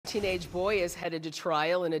Teenage boy is headed to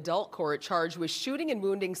trial in adult court charged with shooting and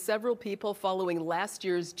wounding several people following last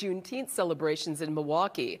year's Juneteenth celebrations in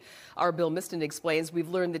Milwaukee. Our Bill Miston explains we've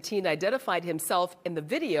learned the teen identified himself in the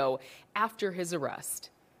video after his arrest.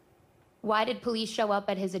 Why did police show up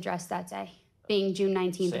at his address that day, being June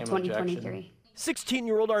 19th of 2023?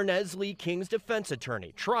 16-year-old Arnez Lee King's defense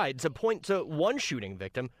attorney tried to point to one shooting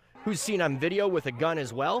victim who's seen on video with a gun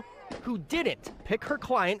as well, who didn't pick her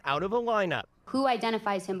client out of a lineup. Who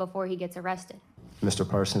identifies him before he gets arrested? Mr.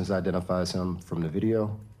 Parsons identifies him from the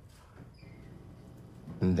video,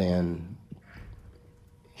 and then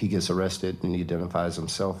he gets arrested and he identifies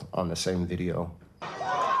himself on the same video.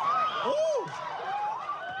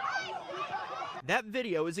 That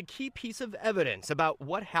video is a key piece of evidence about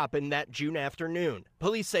what happened that June afternoon.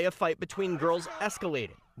 Police say a fight between girls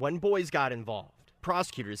escalated when boys got involved.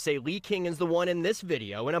 Prosecutors say Lee King is the one in this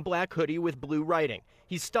video in a black hoodie with blue writing.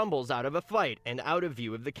 He stumbles out of a fight and out of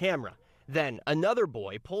view of the camera. Then another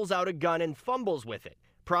boy pulls out a gun and fumbles with it.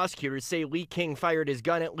 Prosecutors say Lee King fired his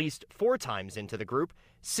gun at least 4 times into the group.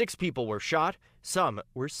 6 people were shot. Some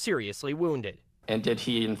were seriously wounded. And did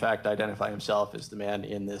he, in fact, identify himself as the man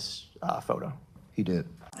in this photo? He did.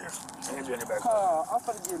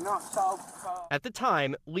 At the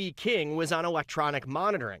time, Lee King was on electronic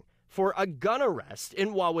monitoring for a gun arrest in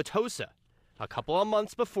Wauwatosa a couple of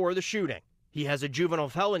months before the shooting. He has a juvenile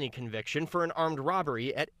felony conviction for an armed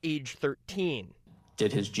robbery at age 13.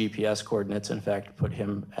 Did his GPS coordinates, in fact, put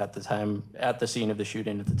him at the scene of the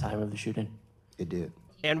shooting at the time of the shooting? It did.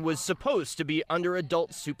 And was supposed to be under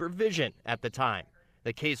adult supervision at the time.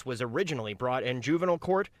 The case was originally brought in juvenile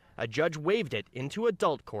court. A judge waived it into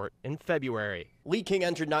adult court in February. Lee King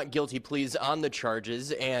entered not guilty pleas on the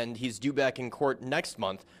charges, and he's due back in court next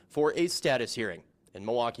month for a status hearing. In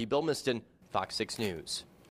Milwaukee, Bill Miston, FOX6 News.